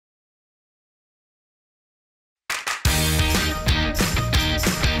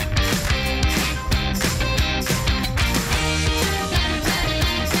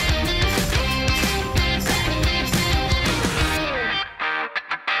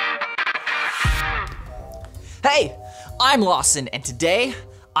Hey, I'm Lawson, and today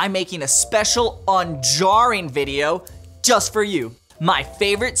I'm making a special unjarring video just for you. My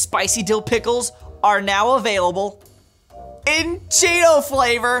favorite spicy dill pickles are now available in Cheeto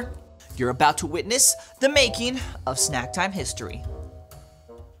flavor. You're about to witness the making of snack time history.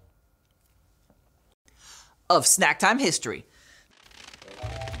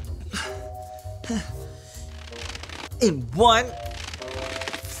 In 1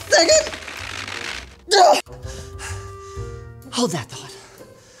 second. Hold that thought.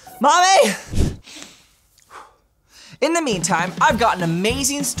 Mommy! In the meantime, I've got an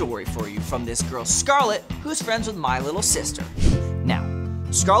amazing story for you from this girl, Scarlett, who's friends with my little sister. Now,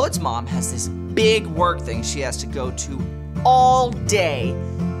 Scarlett's mom has this big work thing she has to go to all day,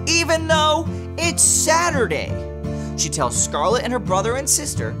 even though it's Saturday. She tells Scarlett and her brother and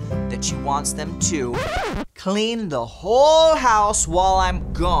sister that she wants them to clean the whole house while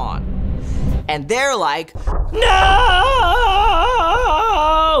I'm gone. And they're like, no!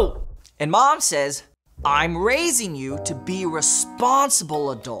 And Mom says, I'm raising you to be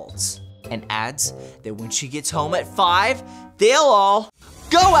responsible adults. And adds that when she gets home at 5, they'll all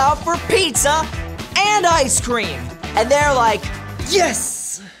go out for pizza and ice cream. And they're like,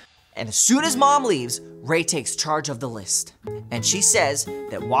 yes! And as soon as Mom leaves, Ray takes charge of the list. And she says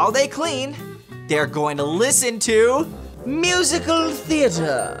that while they clean, they're going to listen to musical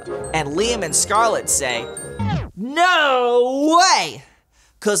theater. And Liam and Scarlett say, no way!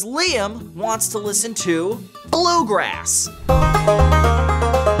 Cause Liam wants to listen to bluegrass.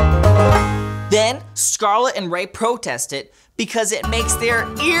 Then Scarlett and Ray protest it because it makes their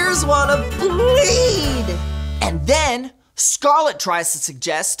ears wanna bleed. And then Scarlett tries to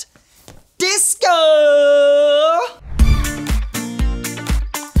suggest disco!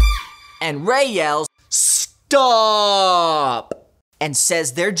 And Ray yells, stop! And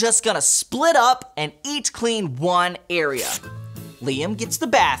says they're just gonna split up and each clean one area. Liam gets the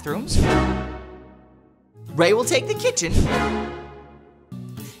bathrooms, Ray will take the kitchen,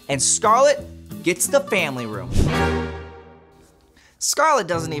 and Scarlett gets the family room. Scarlett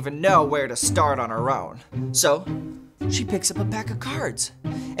doesn't even know where to start on her own, so she picks up a pack of cards.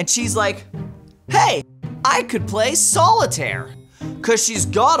 And she's like, hey, I could play solitaire, cause she's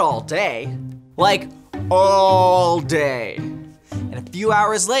got all day, like all day. And a few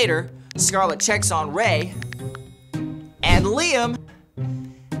hours later, Scarlett checks on Ray and Liam,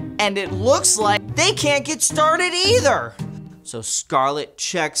 and it looks like they can't get started either. So Scarlett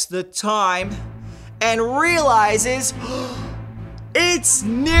checks the time and realizes it's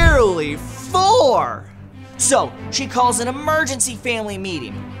nearly 4. So she calls an emergency family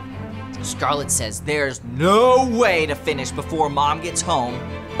meeting. Scarlett says there's no way to finish before Mom gets home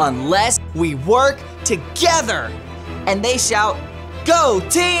unless we work together. And they shout, go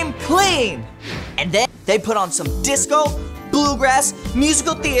team clean! And then they put on some disco, bluegrass,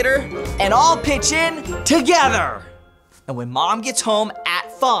 musical theater, and all pitch in together. And when Mom gets home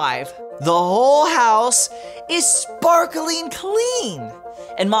at 5, the whole house is sparkling clean.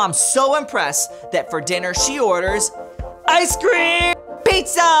 And Mom's so impressed that for dinner she orders ice cream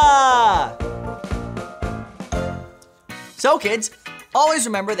pizza! So kids, always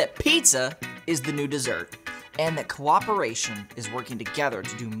remember that pizza is the new dessert, and that cooperation is working together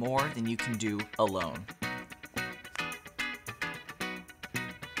to do more than you can do alone.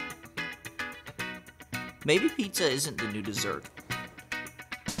 Maybe pizza isn't the new dessert.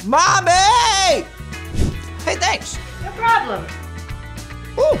 Mommy! Hey, thanks. No problem.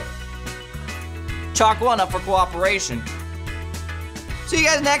 Ooh. Chalk 1 up for cooperation. See you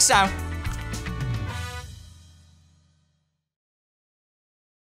guys next time.